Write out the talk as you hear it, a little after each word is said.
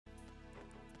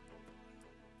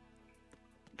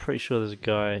pretty sure there's a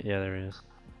guy. Yeah, there he is.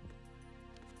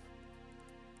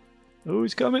 Oh,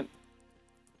 he's coming!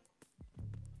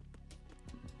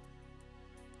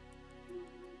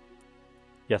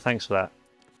 Yeah, thanks for that.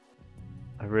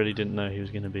 I really didn't know he was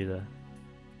going to be there.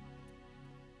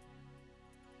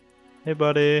 Hey,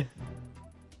 buddy!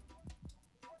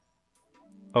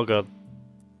 Oh god.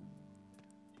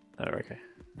 Oh, okay.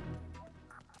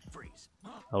 Freeze.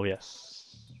 Oh,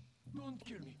 yes. Don't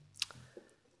kill me.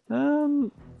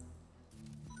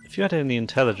 If you had any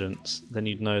intelligence, then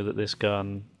you'd know that this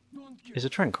gun Don't kill is a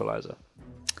tranquilizer.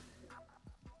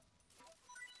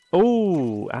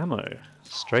 Oh, ammo.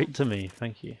 Straight to me,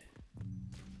 thank you.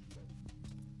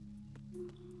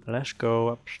 Let's go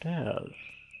upstairs.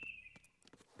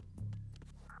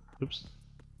 Oops.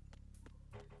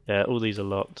 Yeah, all these are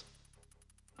locked.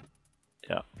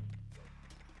 Yeah.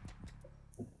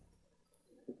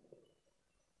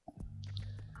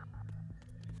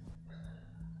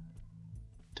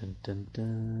 Dun, dun,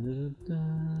 dun, dun,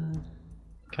 dun.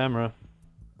 Camera.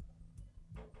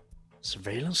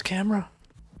 Surveillance camera?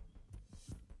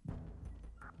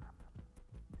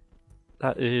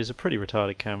 That is a pretty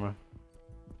retarded camera,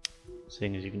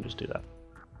 seeing as you can just do that.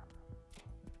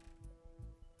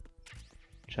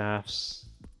 Chaffs.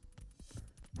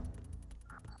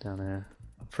 Down here.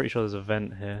 I'm pretty sure there's a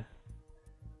vent here.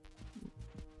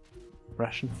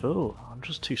 Ration full. I'm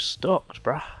just too stocked,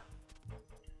 bruh.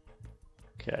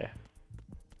 Okay.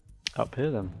 Up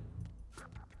here then.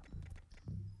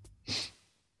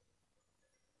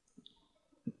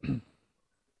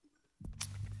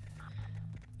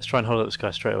 Let's try and hold up this guy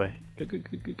straight away. Go, go,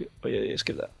 go, go, go. Oh yeah, yeah,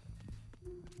 skip that.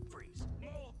 freeze.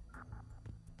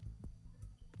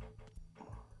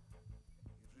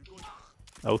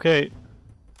 Okay.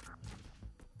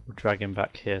 We'll drag him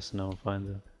back here so no one finds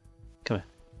him. Come here.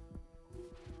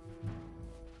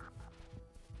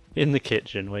 In the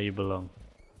kitchen where you belong.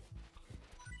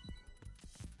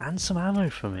 And some ammo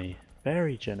for me.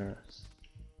 Very generous.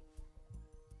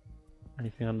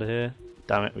 Anything under here?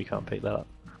 Damn it, we can't pick that up.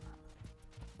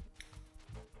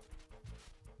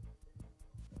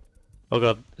 Oh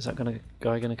god, is that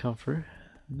guy gonna come through?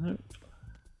 Nope.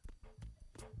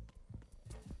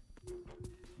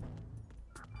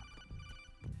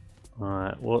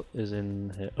 Alright, what is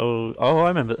in here? Oh, I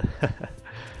remember.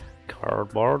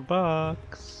 Cardboard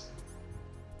box.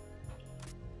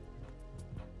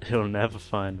 He'll never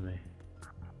find me.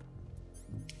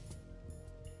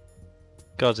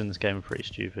 Guards in this game are pretty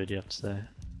stupid, you have to say.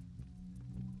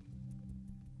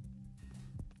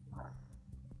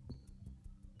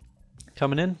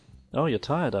 Coming in? Oh, you're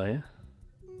tired, are you?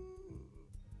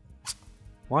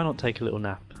 Why not take a little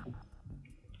nap?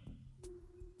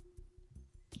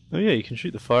 Oh yeah, you can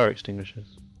shoot the fire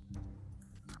extinguishers.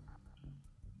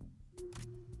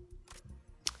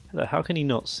 Hello, how can he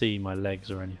not see my legs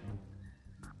or anything?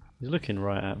 He's looking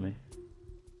right at me.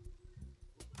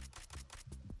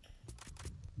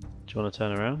 Do you want to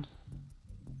turn around?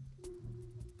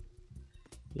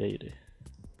 Yeah, you do.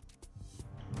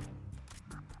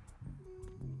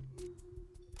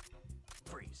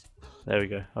 Freeze. There we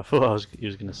go. I thought he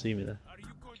was going to see me there. Are you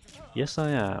going to Yes, I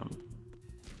am.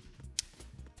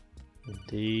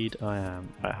 Indeed, I am.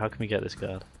 Right, how can we get this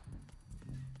guard?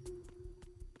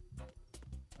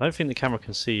 I don't think the camera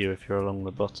can see you if you're along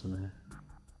the bottom here.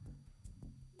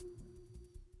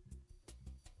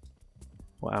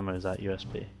 What ammo is that?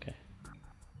 USB. Okay.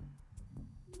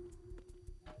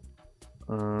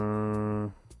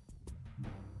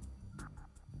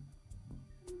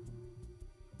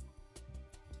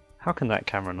 How can that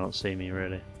camera not see me,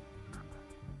 really?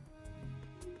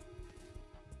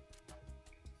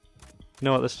 You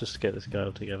know what, let's just get this guy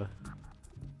all together.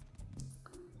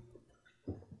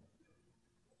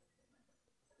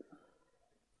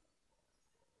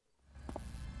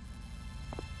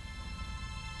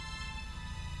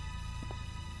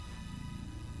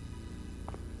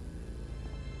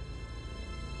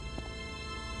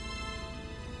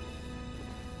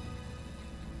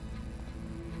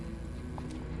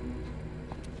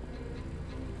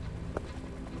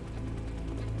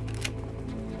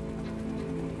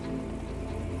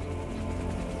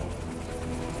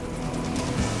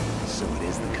 So it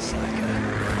is the Kaslaka.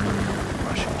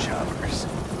 Russian choppers.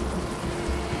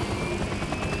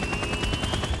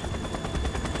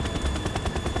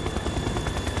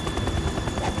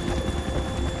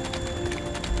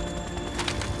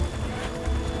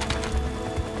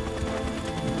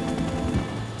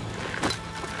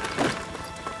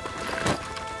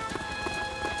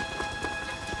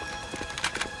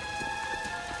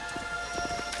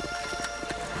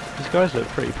 These guys look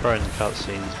pretty pro in the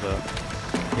cutscenes, but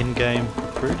in game,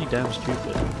 pretty damn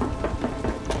stupid.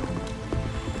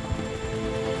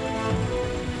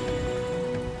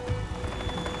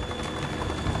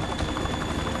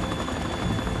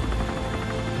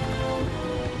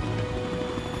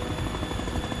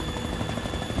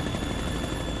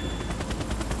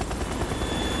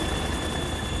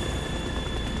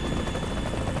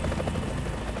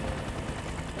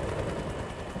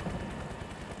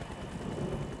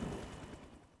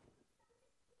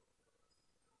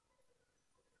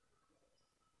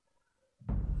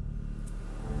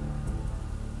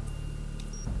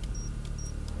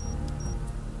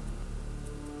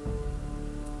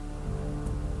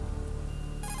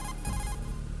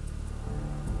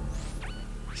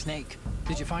 Snake,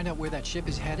 did you find out where that ship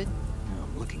is headed?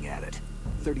 I'm looking at it.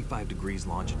 35 degrees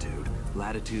longitude,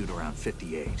 latitude around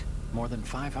 58. More than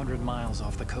 500 miles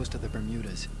off the coast of the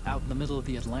Bermudas, out in the middle of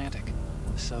the Atlantic.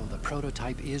 So the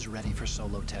prototype is ready for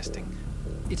solo testing.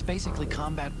 It's basically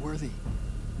combat worthy.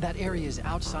 That area is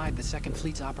outside the Second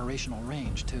Fleet's operational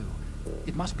range, too.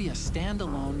 It must be a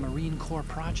standalone Marine Corps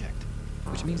project,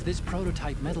 which means this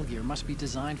prototype Metal Gear must be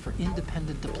designed for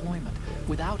independent deployment,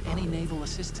 without any naval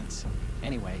assistance.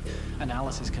 Anyway,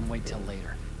 analysis can wait till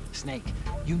later. Snake,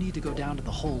 you need to go down to the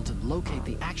holds and locate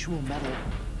the actual metal...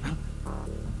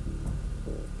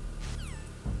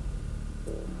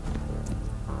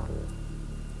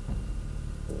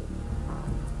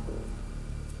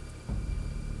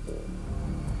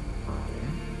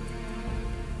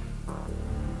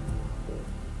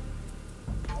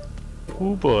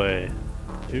 Oh boy,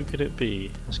 who could it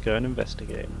be? Let's go and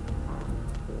investigate.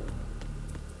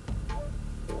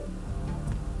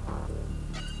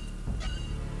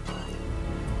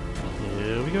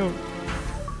 Here we go.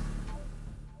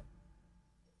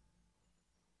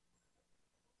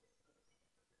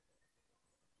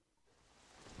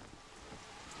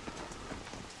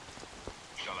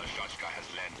 Shalashaska has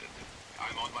landed.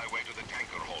 I'm on my way to the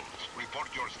tanker holds. Report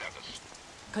your status.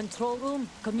 Control room,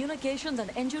 communications and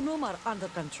engine room are under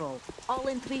control. All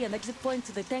entry and exit points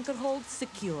to the tanker hold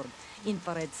secured.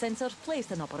 Infrared sensors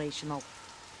placed and operational.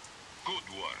 Good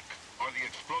work. Are the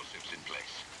explosives in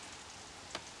place?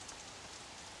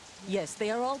 Yes, they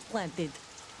are all planted.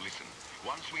 Listen,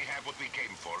 once we have what we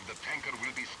came for, the tanker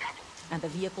will be scuttled. And the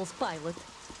vehicle's pilot.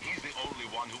 He's the only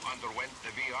one who underwent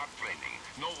the VR training.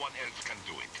 No one else can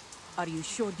do it. Are you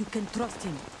sure you can trust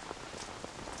him?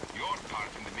 Your part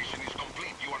in the mission is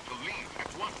complete. You are to leave at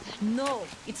once. No,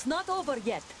 it's not over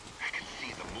yet. I can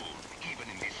see the moon, even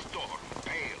in this storm,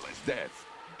 pale as death.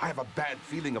 I have a bad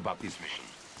feeling about this mission.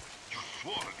 You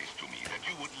swore this to me, that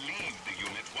you would leave the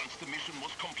unit once the mission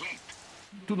was complete.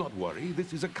 Do not worry,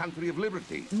 this is a country of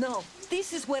liberty. No,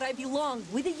 this is where I belong,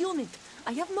 with the unit.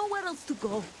 I have nowhere else to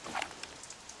go.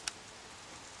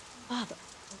 Father,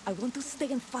 I want to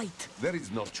stay and fight. There is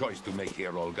no choice to make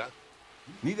here, Olga.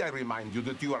 Need I remind you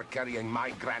that you are carrying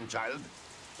my grandchild?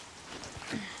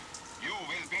 You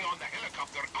will be on the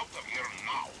helicopter out of here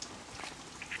now.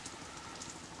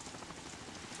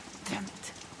 Damn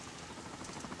it.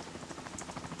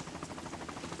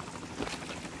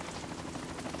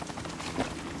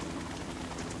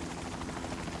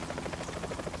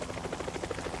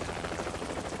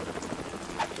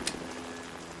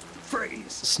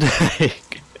 Freeze!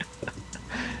 Snake!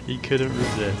 He couldn't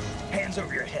resist. Hands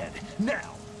over your head,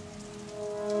 now!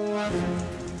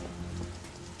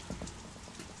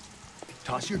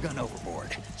 Toss your gun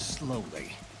overboard,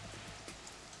 slowly.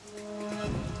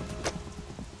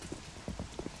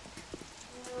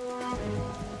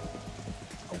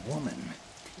 A woman.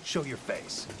 Show your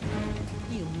face.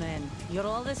 You men, you're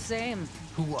all the same.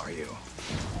 Who are you?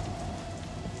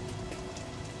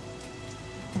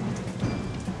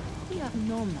 We are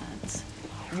nomads,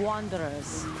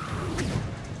 wanderers.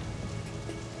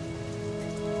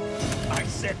 I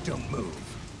said don't move.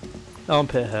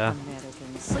 Armpit hair.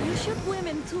 Americans. So you shoot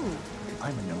women too.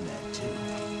 I'm a nomad too.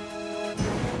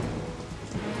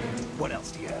 What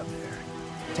else do you have there?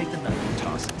 Take the knife and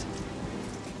toss it.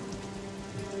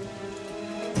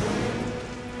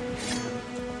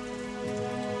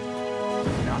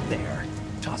 Not there.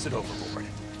 Toss it overboard.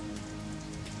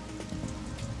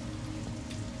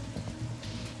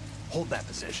 Hold that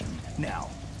position. Now,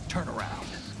 turn around.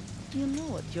 You know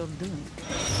what you're doing.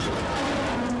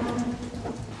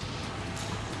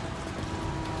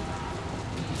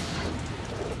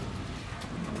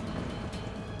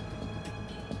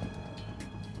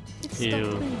 It's Ew.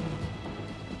 stuck clean.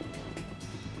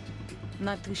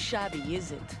 Not too shabby,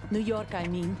 is it? New York, I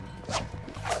mean.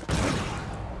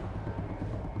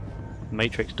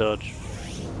 Matrix dodge.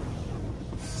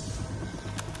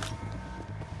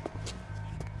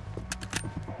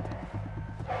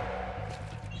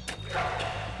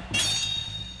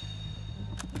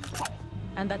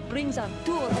 And that brings our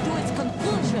tour to its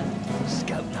conclusion.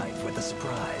 Scout knife with a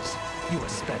surprise. You a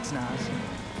Spetsnaz?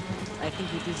 I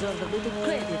think you deserve a little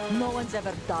credit. No one's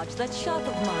ever dodged that shot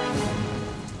of mine.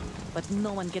 But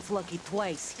no one gets lucky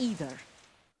twice, either.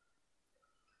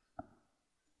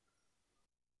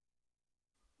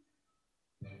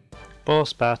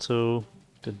 Boss battle.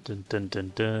 Dun, dun, dun,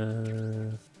 dun,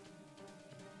 dun.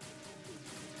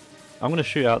 I'm gonna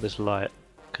shoot out this light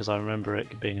because I remember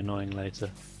it being annoying later.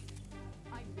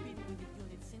 I've been with the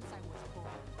unit since I was born.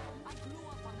 I grew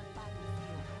up on the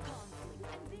battlefield.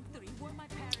 Conflict and victory were my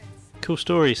parents. Cool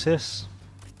story, sis.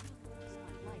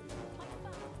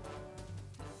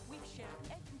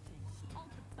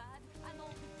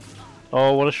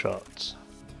 Oh, what a shot.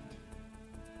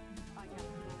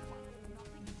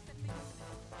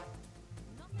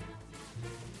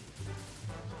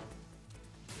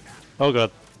 Oh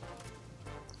god.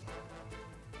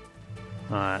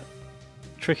 Alright.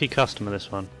 Tricky customer,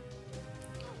 this one.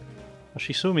 Oh,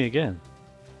 she saw me again.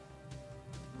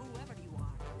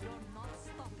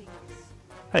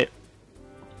 Hey.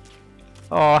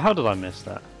 Oh, how did I miss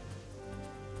that?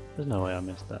 There's no way I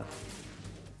missed that.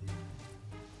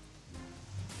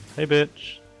 Hey,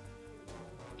 bitch.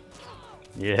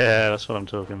 Yeah, that's what I'm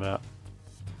talking about.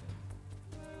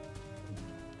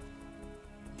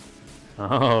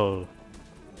 Oh.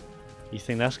 You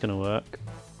think that's gonna work?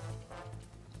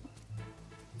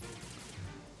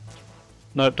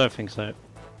 Nope, don't think so.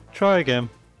 Try again.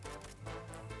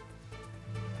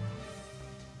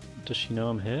 Does she know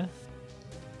I'm here?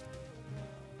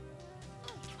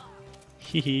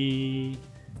 Hee hee.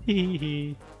 Hee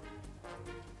hee.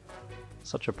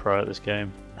 Such a pro at this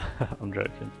game. I'm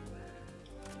joking.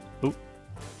 Oop.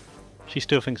 She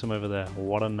still thinks I'm over there.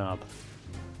 What a nub.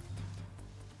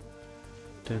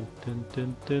 Dun, dun,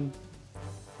 dun, dun.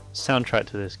 Soundtrack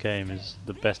to this game is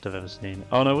the best I've ever seen.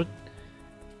 Oh no, what?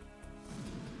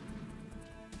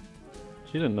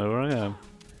 She didn't know where I am.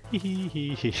 Hee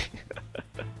hee hee.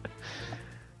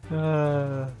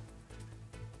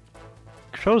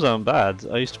 Controls aren't bad.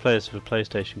 I used to play this with a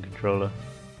PlayStation controller.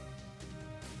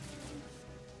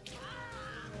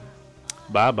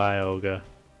 Bye bye, Olga.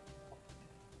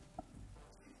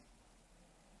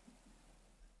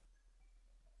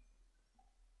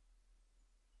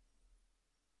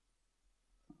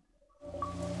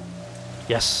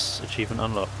 Yes, achievement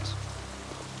unlocked.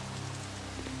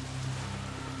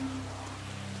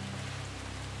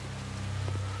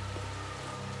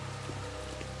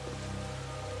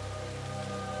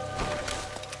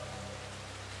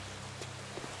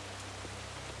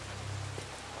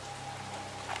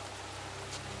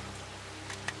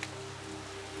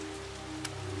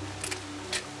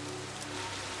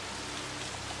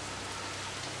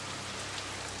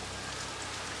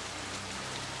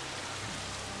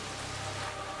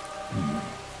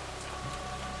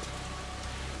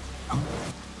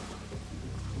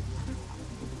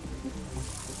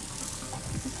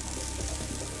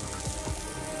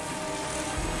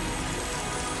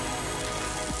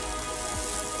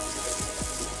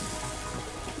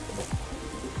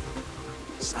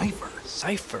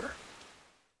 Cipher.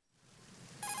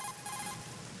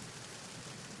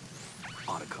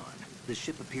 Otacon, the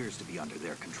ship appears to be under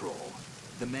their control.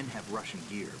 The men have Russian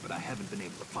gear, but I haven't been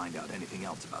able to find out anything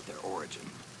else about their origin.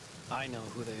 I know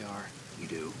who they are. You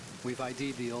do? We've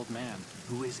ID'd the old man,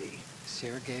 Who is he?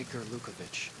 Sergei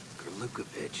Gerlukovich.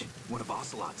 Gerlukovich, one of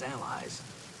Ocelot's allies.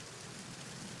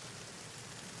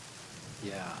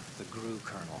 Yeah, the GRU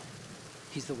colonel.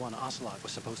 He's the one Ocelot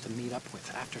was supposed to meet up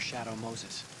with after Shadow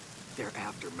Moses. They're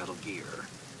after Metal Gear.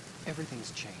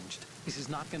 Everything's changed. This is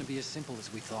not going to be as simple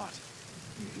as we thought.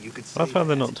 You could say I found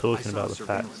they're that. not talking I saw about the fact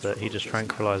surveillance that he photo just now.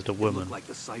 tranquilized a It woman looked like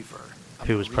the cipher.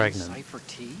 who was Marine pregnant. Cipher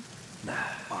T?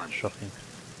 Army. Shocking.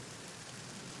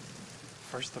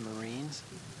 First the Marines,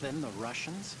 then the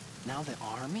Russians, now the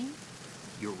Army?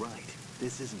 You're right.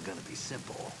 This isn't gonna be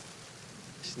simple.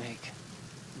 Snake,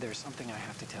 there's something I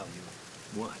have to tell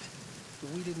you. What?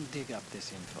 We didn't dig up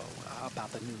this info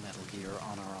about the new Metal Gear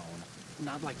on our own.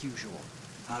 Not like usual.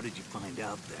 How did you find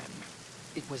out then?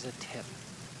 It was a tip.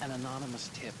 An anonymous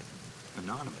tip.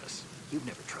 Anonymous? You've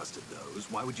never trusted those.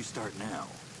 Why would you start now?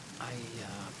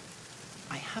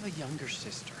 I have a younger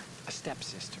sister, a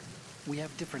stepsister. We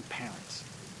have different parents.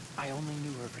 I only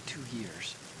knew her for 2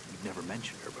 years. You've never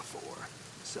mentioned her before.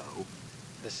 So?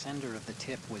 The sender of the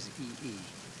tip was E.E.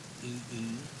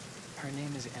 E.E.? Her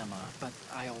name is Emma, but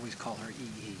I always call her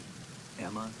E.E.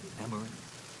 Emma? Emery?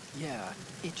 Yeah,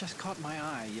 it just caught my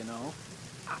eye, you know?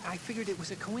 I figured it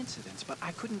was a coincidence, but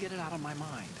I couldn't get it out of my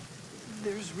mind.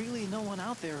 There's really no one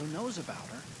out there who knows about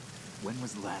her. When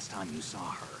was the last time you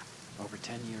saw her? Over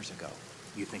 10 years ago.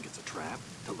 You think it's a trap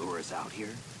to lure us out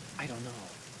here? I don't know.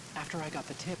 After I got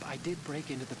the tip, I did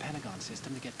break into the Pentagon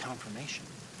system to get confirmation.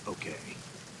 Okay.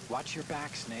 Watch your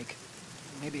back, Snake.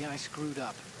 Maybe I screwed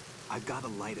up. I've got a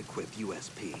light-equipped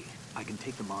USP. I can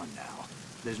take them on now.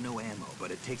 There's no ammo,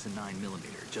 but it takes a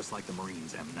 9mm, just like the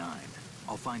Marines' M9.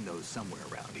 I'll find those somewhere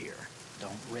around here.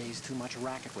 Don't raise too much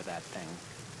racket with that thing.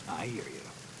 I hear you.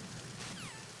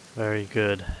 Very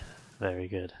good. Very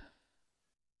good.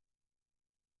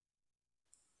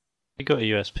 We got a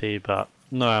USP, but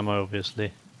no ammo,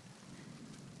 obviously.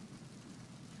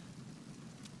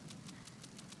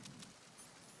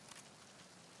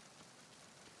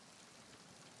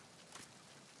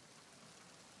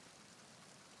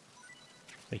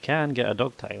 We can get a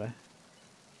dog tag though.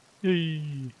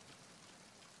 Yay.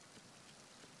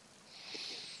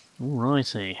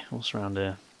 Alrighty, what's around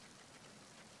here?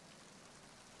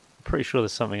 I'm pretty sure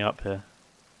there's something up here.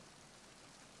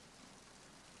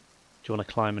 Do you want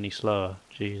to climb any slower?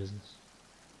 Jesus.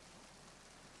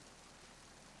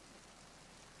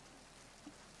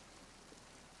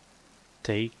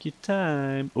 Take your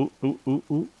time. Ooh, ooh, ooh,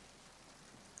 ooh.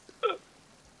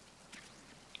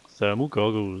 Thermal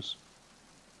goggles.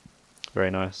 Very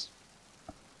nice.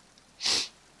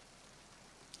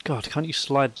 God, can't you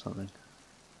slide something?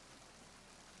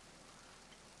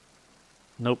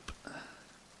 Nope.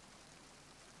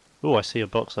 Oh, I see a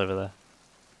box over there.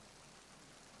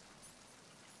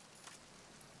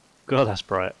 God, that's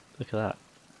bright. Look at that.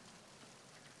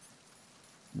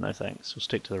 No thanks, we'll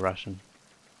stick to the ration.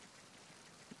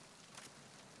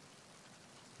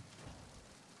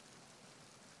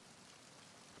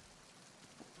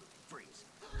 Freeze.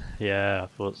 Yeah, I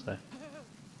thought so.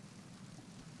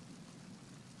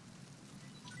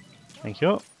 Thank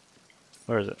you.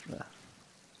 Where is it? There.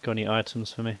 Got any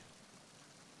items for me?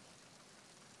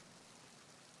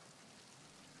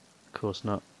 Of course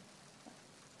not.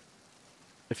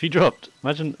 If he dropped,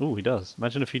 imagine, oh he does,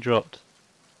 imagine if he dropped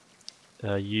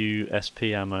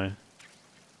USP ammo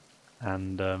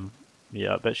and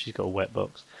yeah, I bet she's got a wet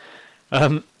box.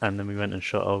 And then we went and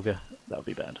shot Olga. That would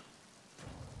be bad.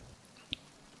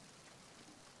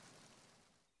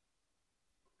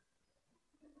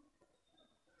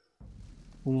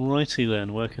 Alrighty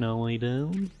then, working our way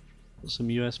down. Got some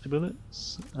USB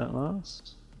bullets at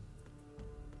last.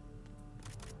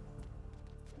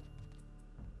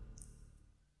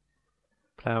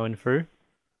 Ploughing through.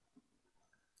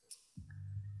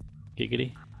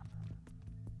 Giggity.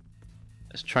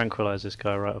 Let's tranquilize this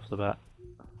guy right off the bat.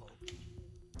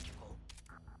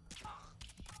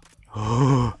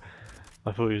 Oh,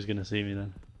 I thought he was going to see me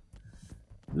then.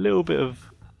 A little bit of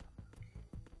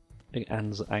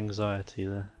anxiety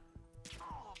there.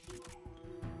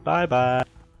 Bye bye.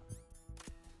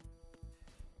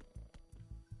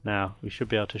 Now we should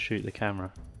be able to shoot the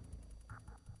camera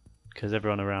because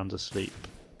everyone around's asleep.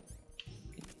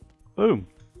 Boom.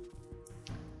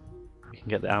 We can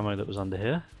get the ammo that was under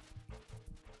here.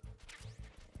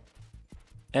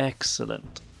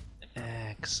 Excellent.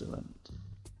 Excellent.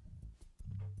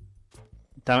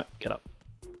 Damn it, get up.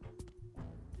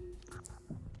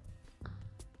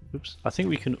 Oops. I think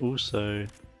we can also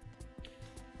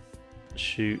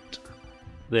shoot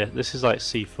there. This is like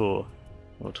C4.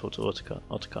 We'll talk to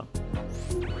Otacon.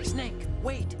 Snake,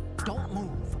 wait! Don't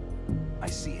move! I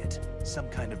see it. Some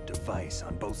kind of device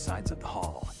on both sides of the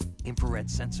hall. Infrared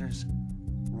sensors?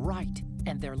 Right,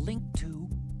 and they're linked to...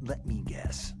 Let me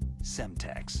guess.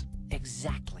 Semtex.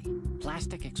 Exactly.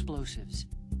 Plastic explosives.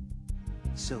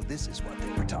 So this is what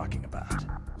they were talking about.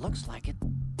 Looks like it.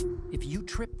 If you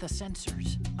trip the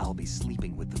sensors... I'll be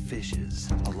sleeping with the fishes,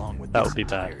 along with That this would be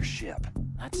bad. entire ship.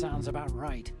 That sounds about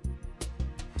right.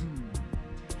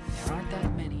 There aren't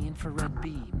that many infrared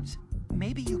beams.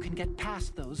 Maybe you can get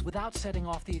past those without setting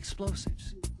off the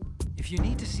explosives. If you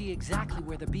need to see exactly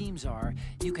where the beams are,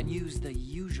 you can use the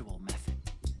usual method.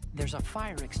 There's a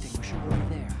fire extinguisher over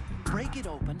there. Break it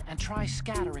open and try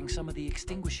scattering some of the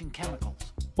extinguishing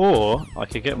chemicals. Or I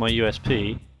could get my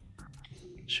USP,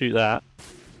 shoot that,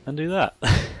 and do that.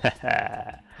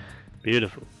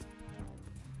 Beautiful.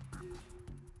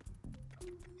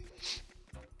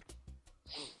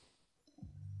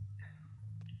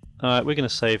 Alright, we're going to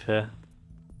save here.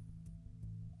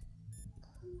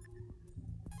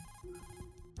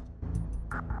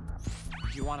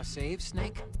 You want to save,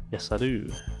 Snake? Yes, I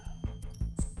do.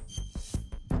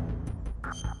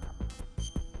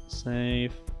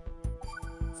 Save.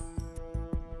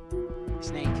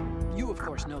 Snake, you of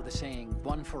course know the saying,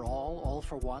 one for all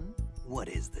for one? What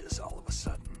is this all of a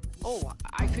sudden? Oh,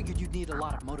 I figured you'd need a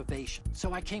lot of motivation,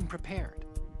 so I came prepared.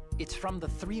 It's from the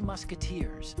Three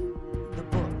Musketeers. The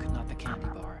book, not the candy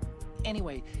bar.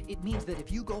 Anyway, it means that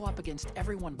if you go up against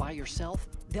everyone by yourself,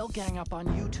 they'll gang up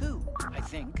on you too, I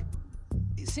think.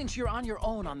 Since you're on your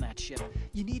own on that ship,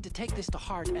 you need to take this to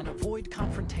heart and avoid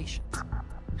confrontations.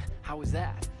 How was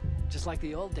that? Just like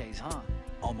the old days, huh?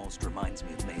 Almost reminds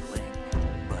me of Mei Ling.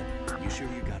 But you sure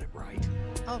you got it right?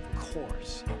 Of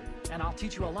course. And I'll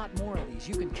teach you a lot more of these.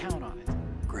 You can count on it.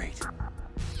 Great.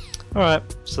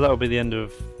 Alright, so that will be the end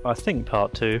of, I think,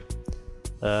 part 2.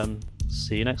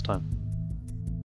 See you next time.